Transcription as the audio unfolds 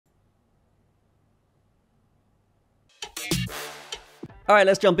All right,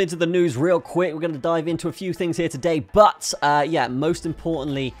 let's jump into the news real quick. We're going to dive into a few things here today, but yeah, most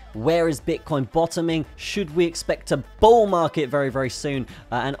importantly, where is Bitcoin bottoming? Should we expect a bull market very, very soon?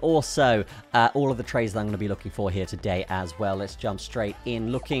 And also, all of the trades that I'm going to be looking for here today as well. Let's jump straight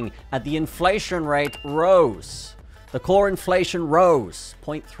in. Looking at the inflation rate rose. The core inflation rose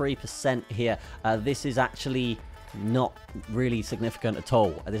 0.3% here. This is actually not really significant at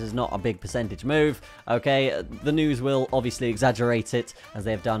all. This is not a big percentage move. Okay, the news will obviously exaggerate it, as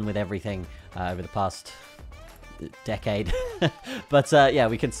they've done with everything over the past decade. But yeah,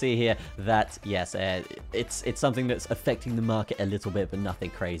 we can see here that yes, it's something that's affecting the market a little bit, but nothing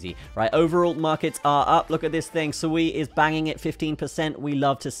crazy, right? Overall markets are up. Look at this thing. Sui is banging it 15%. We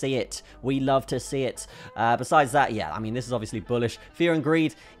love to see it. We love to see it. Besides that, yeah, I mean, this is obviously bullish. Fear and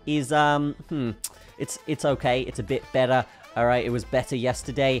greed is it's okay. It's a bit better. All right, it was better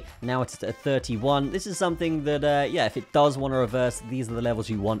yesterday. Now it's at 31. This is something that, yeah, if it does want to reverse, these are the levels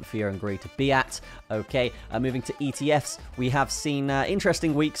you want fear and greed to be at. Okay, moving to ETFs, we have seen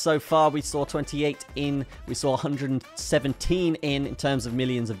interesting weeks so far. We saw 28 in, we saw 117 in terms of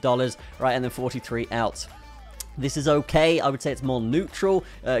millions of dollars, right, and then 43 out. This is okay. I would say it's more neutral.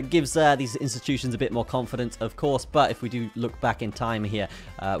 Gives these institutions a bit more confidence, of course. But if we do look back in time here,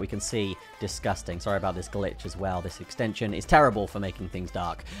 we can see disgusting. Sorry about this glitch as well. This extension is terrible for making things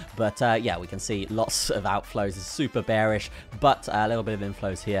dark. But yeah, we can see lots of outflows. It's super bearish. But a little bit of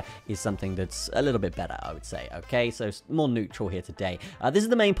inflows here is something that's a little bit better, I would say. Okay, so more neutral here today. This is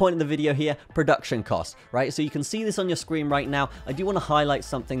the main point in the video here, production cost, right? So you can see this on your screen right now. I do want to highlight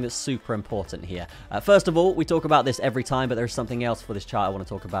something that's super important here. First of all, we talk about this every time, but there's something else for this chart I want to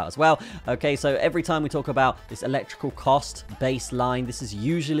talk about as well. Okay, so every time we talk about this electrical cost baseline, this is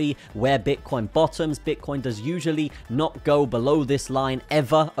usually where Bitcoin bottoms. Bitcoin does usually not go below this line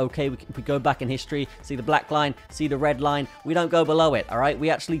ever. Okay, if we go back in history, see the black line, see the red line, we don't go below it. All right, we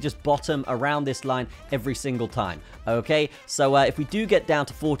actually just bottom around this line every single time. Okay, so if we do get down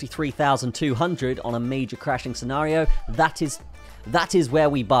to 43,200 on a major crashing scenario, that is where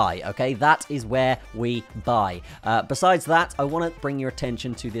we buy, okay? That is where we buy. Besides that, I want to bring your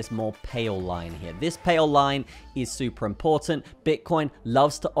attention to this more pale line here. This pale line is super important. Bitcoin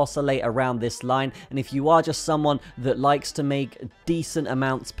loves to oscillate around this line, and if you are just someone that likes to make decent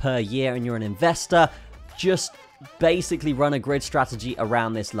amounts per year and you're an investor, just basically run a grid strategy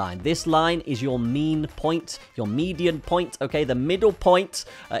around this line. This line is your mean point, your median point, okay, the middle point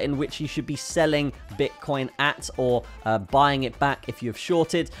in which you should be selling Bitcoin at or buying it back if you've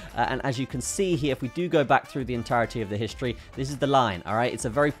shorted. And as you can see here, if we do go back through the entirety of the history, this is the line, all right? It's a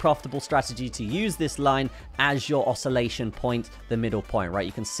very profitable strategy to use this line as your oscillation point, the middle point, right?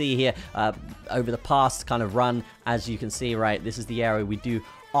 You can see here over the past kind of run, as you can see, right, this is the area we do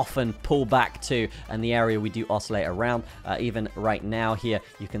often pull back to, and the area we do oscillate around. Even right now here,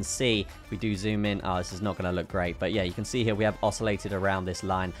 you can see, if we do zoom in, oh, this is not going to look great, but yeah, you can see here we have oscillated around this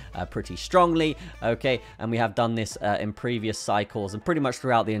line pretty strongly, okay, and we have done this in previous cycles and pretty much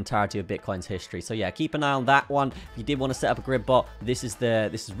throughout the entirety of Bitcoin's history. So yeah, keep an eye on that one. If you did want to set up a grid bot, this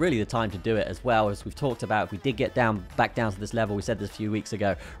is really the time to do it as well. As we've talked about, if we did get back down to this level, we said this a few weeks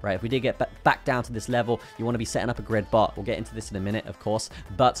ago, right? If we did get back down to this level, you want to be setting up a grid bot. We'll get into this in a minute, of course,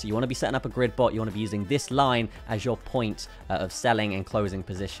 but you want to be setting up a grid bot. You want to be using this line as your point of selling and closing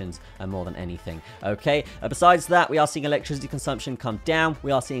positions more than anything. Okay, besides that, we are seeing electricity consumption come down.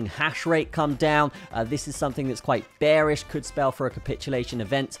 We are seeing hash rate come down. This is something that's quite bearish, could spell for a capitulation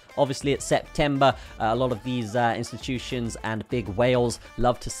event. Obviously, it's September. A lot of these institutions and big whales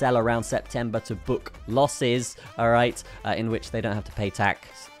love to sell around September to book losses, all right, in which they don't have to pay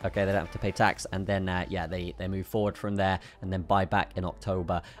tax. Okay, they don't have to pay tax, and then, yeah, they move forward from there and then buy back in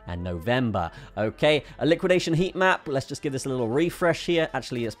October and November. Okay, a liquidation heat map. Let's just give this a little refresh here.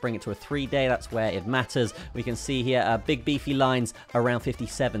 Actually, let's bring it to a 3-day. That's where it matters. We can see here big beefy lines around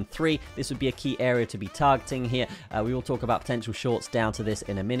 57.3. This would be a key area to be targeting here. We will talk about potential shorts down to this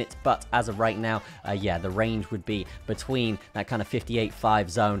in a minute, but as of right now, yeah, the range would be between that kind of 58.5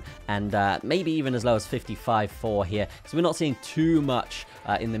 zone and maybe even as low as 55.4 here. So we're not seeing too much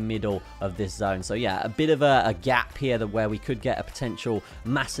in the middle of this zone. So yeah, a bit of a gap here where we could get a potential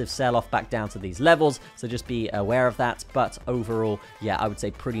massive sell-off back down to these levels. So just be aware of that. But overall, yeah, I would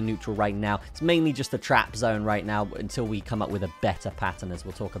say pretty neutral right now. It's mainly just a trap zone right now until we come up with a better pattern, as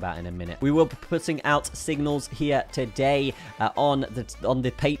we'll talk about in a minute. We will be putting out signals here today on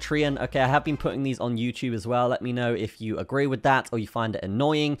the Patreon. Okay, I have been putting these on YouTube as well. Let me know if you agree with that or you find it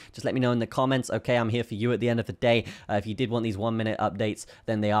annoying. Just let me know in the comments. Okay, I'm here for you at the end of the day. If you did want these 1-minute updates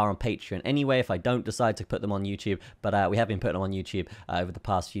than they are on Patreon anyway, if I don't decide to put them on YouTube. But we have been putting them on YouTube over the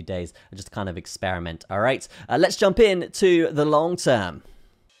past few days, just to kind of experiment. All right, let's jump in to the long term.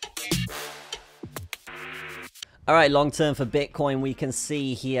 All right, long term for Bitcoin, we can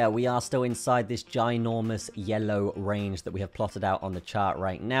see here we are still inside this ginormous yellow range that we have plotted out on the chart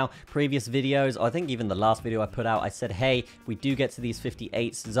right now. Previous videos, I think even the last video I put out, I said, hey, if we do get to these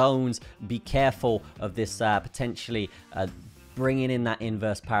 58 zones, be careful of this potentially bringing in that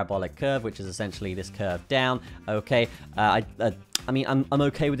inverse parabolic curve, which is essentially this curve down. Okay, I mean, I'm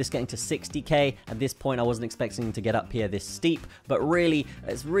okay with this getting to 60k. At this point, I wasn't expecting to get up here this steep, but really,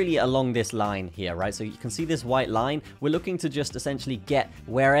 it's really along this line here, right? So you can see this white line. We're looking to just essentially get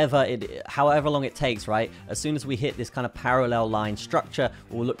however long it takes, right? As soon as we hit this kind of parallel line structure,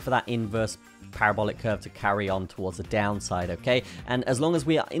 we'll look for that inverse parabolic curve to carry on towards the downside, okay? And as long as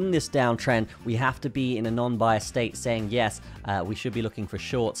we are in this downtrend, we have to be in a non-biased state saying, yes, we should be looking for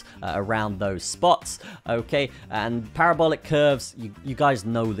shorts around those spots, okay? And parabolic curves, you guys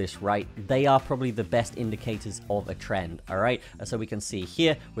know this, right? They are probably the best indicators of a trend, all right? So we can see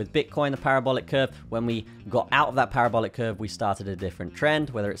here with Bitcoin, the parabolic curve, when we got out of that parabolic curve, we started a different trend,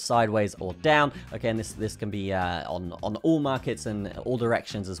 whether it's sideways or down, okay? And this can be on all markets and all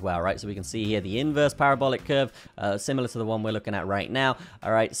directions as well, right? So we can see here the inverse parabolic curve, similar to the one we're looking at right now.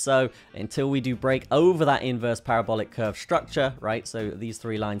 All right, so until we do break over that inverse parabolic curve structure, right, so these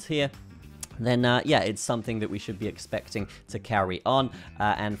three lines here, then yeah, it's something that we should be expecting to carry on.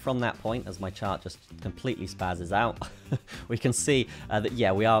 And from that point, as my chart just completely spazzes out, we can see that,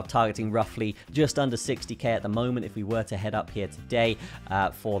 yeah, we are targeting roughly just under 60k at the moment if we were to head up here today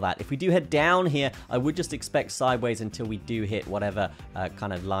for that. If we do head down here, I would just expect sideways until we do hit whatever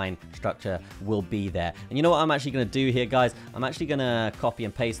kind of line structure will be there. And you know what I'm actually going to do here, guys? I'm actually going to copy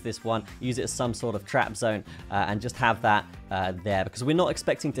and paste this one, use it as some sort of trap zone, and just have that there, because we're not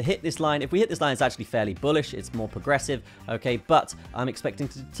expecting to hit this line. If we hit this line, it's actually fairly bullish, it's more progressive, okay, but I'm expecting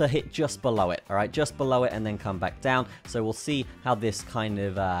to hit just below it, all right, just below it, and then come back down. So we'll see how this kind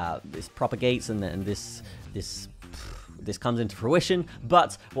of this propagates and this comes into fruition.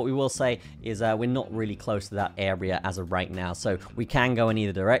 But what we will say is we're not really close to that area as of right now, so we can go in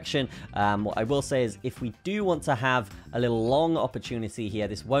either direction. What I will say is if we do want to have a little long opportunity here,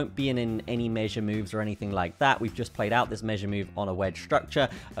 this won't be in any measure moves or anything like that. We've just played out this measure move on a wedge structure,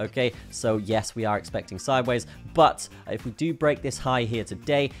 okay? So yes, we are expecting sideways, but if we do break this high here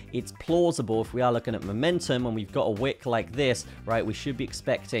today, it's plausible if we are looking at momentum and we've got a wick like this, right, we should be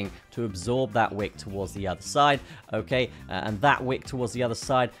expecting to absorb that wick towards the other side, okay? And that wick towards the other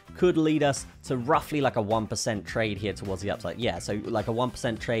side could lead us to roughly like a 1% trade here towards the upside. Yeah, so like a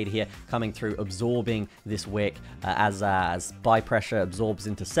 1% trade here coming through, absorbing this wick as buy pressure absorbs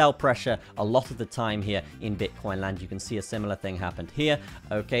into sell pressure. A lot of the time here in Bitcoin land, you can see a similar thing happened here,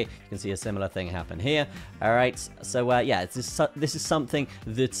 okay? You can see a similar thing happen here, all right? So yeah, this is something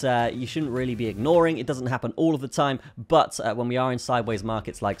that you shouldn't really be ignoring. It doesn't happen all of the time, but when we are in sideways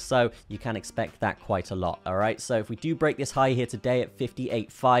markets like so, you can expect that quite a lot, all right? So if we do break this high here today at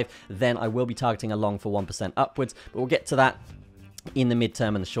 58.5, then I will be targeting a long for 1% upwards, but we'll get to that in the midterm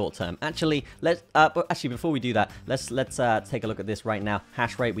and the short term. Actually, before we do that, let's take a look at this right now.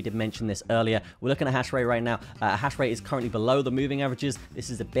 Hash rate, we did mention this earlier. We're looking at hash rate right now. Hash rate is currently below the moving averages.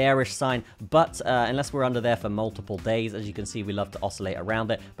 This is a bearish sign, but unless we're under there for multiple days, as you can see, we love to oscillate around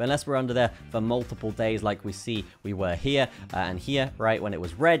it, but unless we're under there for multiple days like we were here and here, right, when it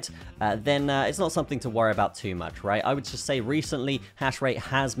was red, then it's not something to worry about too much, right? I would just say recently, hash rate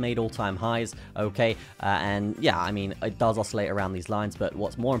has made all-time highs, okay? And yeah, I mean, it does oscillate around these lines, but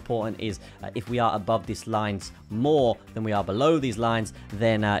what's more important is if we are above these lines more than we are below these lines,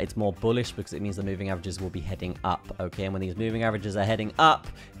 then it's more bullish because it means the moving averages will be heading up, okay? And when these moving averages are heading up,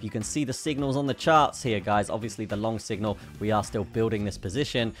 you can see the signals on the charts here, guys. Obviously the long signal, we are still building this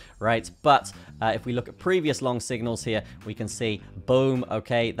position, right? But if we look at previous long signals here, we can see boom,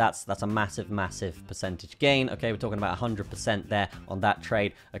 okay, that's a massive percentage gain, okay? We're talking about 100% there on that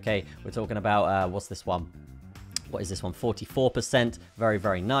trade, okay? We're talking about what's this one? What is this one? 44%. Very,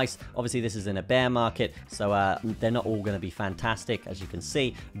 very nice. Obviously, this is in a bear market, so they're not all going to be fantastic, as you can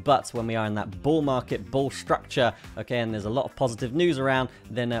see. But when we are in that bull market, bull structure, okay, and there's a lot of positive news around,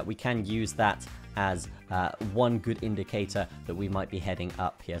 then we can use that as one good indicator that we might be heading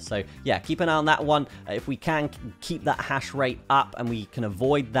up here. So yeah, keep an eye on that one. If we can keep that hash rate up and we can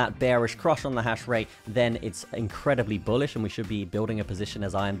avoid that bearish crush on the hash rate, then it's incredibly bullish and we should be building a position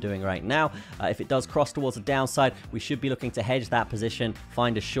as I am doing right now. If it does cross towards the downside, we should be looking to hedge that position,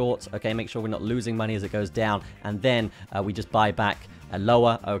 find a short, okay, make sure we're not losing money as it goes down, and then we just buy back a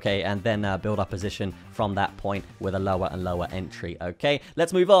lower, okay, and then build our position from that point with a lower and lower entry, okay?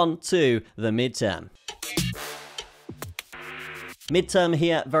 Let's move on to the midterm. Midterm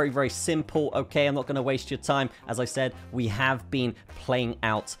here, very, very simple, okay? I'm not going to waste your time. As I said, we have been playing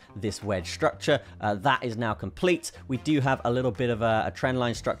out this wedge structure. That is now complete. We do have a little bit of a trend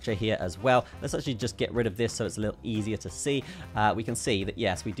line structure here as well. Let's actually just get rid of this so it's a little easier to see. We can see that,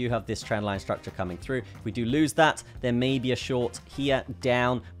 yes, we do have this trend line structure coming through. If we do lose that, there may be a short here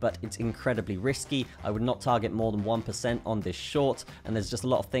down, but it's incredibly risky. I would not target more than 1% on this short, and there's just a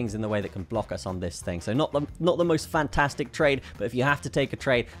lot of things in the way that can block us on this thing. So not the most fantastic trade, but if you have to take a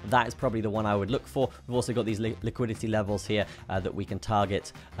trade, that is probably the one I would look for. We've also got these liquidity levels here that we can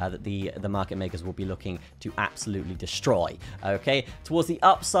target, that the market makers will be looking to absolutely destroy. Okay, towards the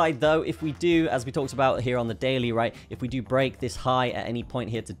upside though, if we do, as we talked about here on the daily, right, if we do break this high at any point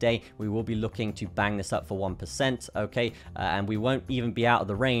here today, we will be looking to bang this up for 1%, okay, and we won't even be out of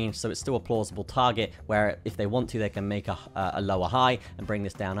the range, so it's still a plausible target where if they want to, they can make a lower high and bring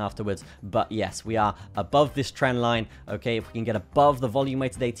this down afterwards. But yes, we are above this trend line, okay. If we can get above the volume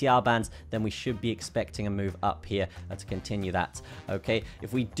weighted ATR bands, then we should be expecting a move up here to continue that, okay.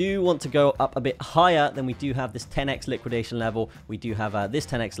 If we do want to go up a bit higher, then we do have this 10x liquidation level, we do have this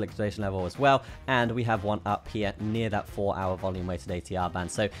 10x liquidation level as well, and we have one up here near that 4-hour volume weighted ATR band.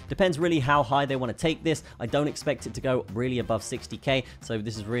 So depends really how high they want to take this. I don't expect it to go really above 60k, so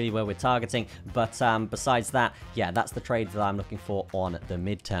this is really where we're targeting. But besides that, yeah, that's the trades that I'm looking for on the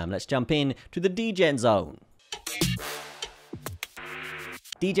midterm. Let's jump in to the degen zone.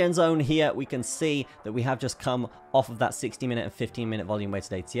 Degen zone here, we can see that we have just come off of that 60-minute and 15-minute volume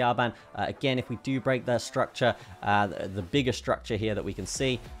weighted ATR band. Again, if we do break their structure, the bigger structure here that we can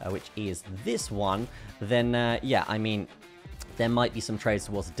see, which is this one, then yeah, I mean, there might be some trades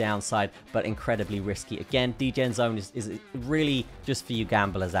towards the downside, but incredibly risky. Again, degen zone is really just for you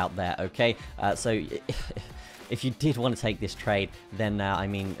gamblers out there, okay? So if you did want to take this trade, then I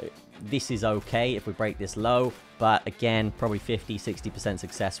mean, this is okay if we break this low, but again, probably 50-60%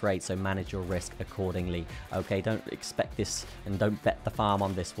 success rate, so manage your risk accordingly. Okay, don't expect this and don't bet the farm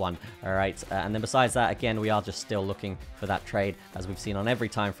on this one. All right, and then besides that, again, we are just still looking for that trade, as we've seen on every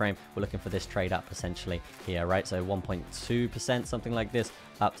time frame. We're looking for this trade up essentially here, right? So 1.2%, something like this,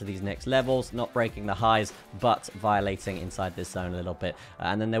 up to these next levels, not breaking the highs, but violating inside this zone a little bit.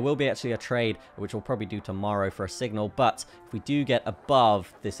 And then there will be actually a trade, which we'll probably do tomorrow for a signal. But if we do get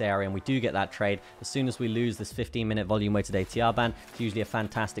above this area and we do get that trade, as soon as we lose this 15-minute volume weighted ATR band, it's usually a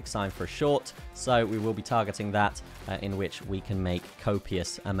fantastic sign for a short. So we will be targeting that, in which we can make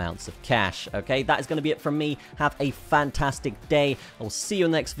copious amounts of cash. Okay, that is going to be it from me. Have a fantastic day. I'll see you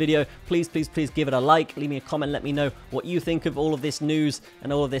in the next video. Please, please, please give it a like. Leave me a comment. Let me know what you think of all of this news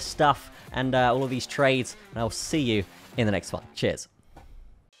and all of this stuff and all of these trades. And I'll see you in the next one. Cheers.